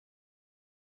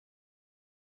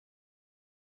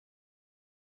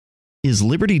Is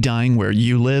liberty dying where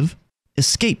you live?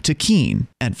 Escape to Keene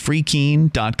at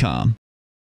freekeene.com.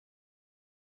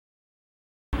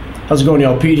 How's it going,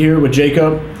 y'all? Pete here with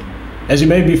Jacob. As you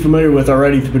may be familiar with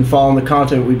already if you've been following the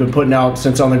content we've been putting out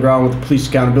since On the Ground with the Police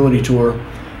Accountability Tour,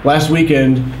 last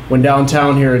weekend when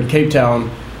downtown here in Cape Town,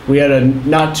 we had a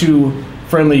not too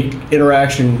friendly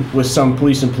interaction with some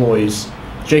police employees.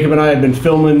 Jacob and I had been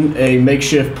filming a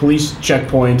makeshift police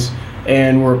checkpoint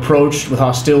and were approached with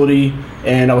hostility,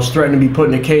 and I was threatened to be put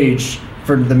in a cage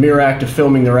for the mere act of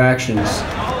filming their actions.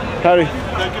 Howdy.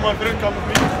 Thank you, my friend. Come with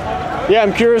me. Yeah,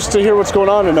 I'm curious to hear what's going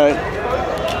on tonight.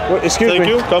 Excuse me. Thank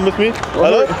you. Come with me.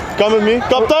 Hello. Come with me.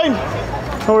 Captain.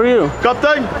 How are you?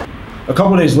 Captain. A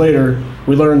couple days later,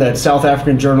 we learned that South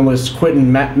African journalist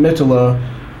Quentin Mitula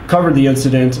covered the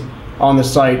incident on the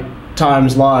site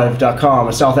timeslive.com,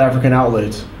 a South African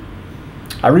outlet.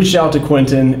 I reached out to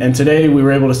Quentin, and today we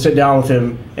were able to sit down with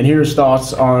him and hear his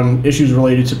thoughts on issues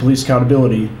related to police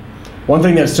accountability. One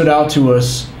thing that stood out to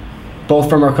us, both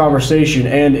from our conversation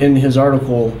and in his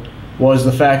article, was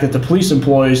the fact that the police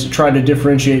employees tried to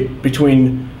differentiate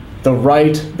between the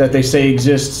right that they say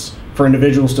exists for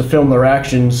individuals to film their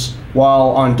actions while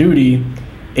on duty,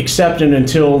 except and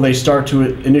until they start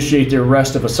to initiate the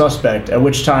arrest of a suspect, at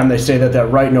which time they say that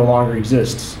that right no longer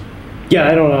exists. Yeah,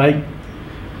 I don't know.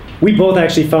 We both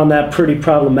actually found that pretty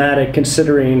problematic,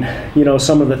 considering, you know,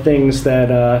 some of the things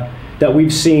that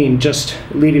we've seen just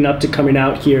leading up to coming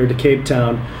out here to Cape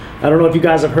Town. I don't know if you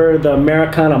guys have heard of the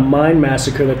Americana mine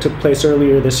massacre that took place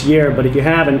earlier this year, but if you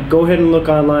haven't, go ahead and look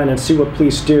online and see what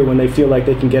police do when they feel like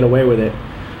they can get away with it.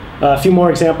 A few more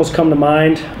examples come to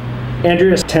mind.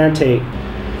 Andre Traut,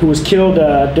 who was killed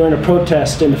during a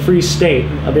protest in the Free State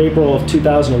of April of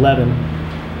 2011.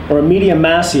 Or Amelia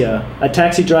Macia, a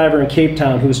taxi driver in Cape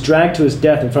Town who was dragged to his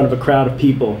death in front of a crowd of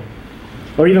people.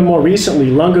 Or even more recently,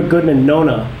 Lunga Goodman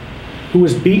Nona, who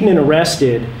was beaten and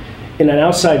arrested in an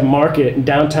outside market in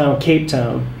downtown Cape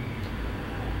Town.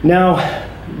 Now,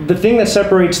 the thing that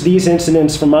separates these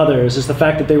incidents from others is the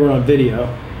fact that they were on video.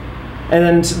 And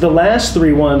then the last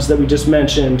three ones that we just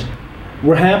mentioned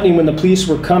were happening when the police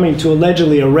were coming to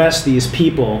allegedly arrest these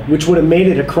people, which would have made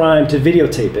it a crime to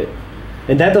videotape it.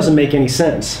 And that doesn't make any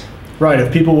sense. Right,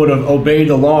 if people would have obeyed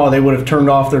the law, they would have turned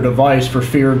off their device for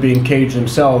fear of being caged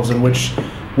themselves, and which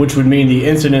would mean the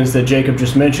incidents that Jacob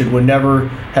just mentioned would never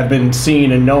have been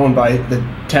seen and known by the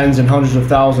tens and hundreds of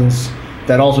thousands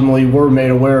that ultimately were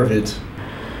made aware of it.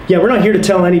 Yeah, we're not here to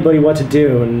tell anybody what to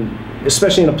do, and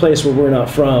especially in a place where we're not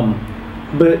from.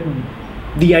 But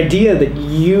the idea that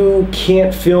you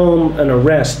can't film an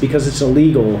arrest because it's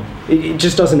illegal, it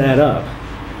just doesn't add up.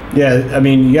 Yeah, I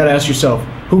mean, you got to ask yourself,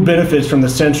 who benefits from the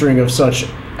censoring of such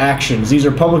actions? These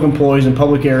are public employees in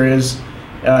public areas.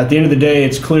 At the end of the day,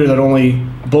 it's clear that only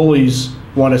bullies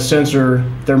want to censor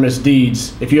their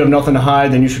misdeeds. If you have nothing to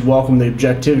hide, then you should welcome the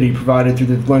objectivity provided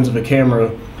through the lens of a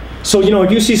camera. So, you know,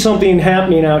 if you see something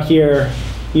happening out here,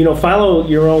 you know, follow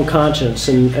your own conscience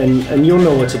and you'll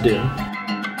know what to do.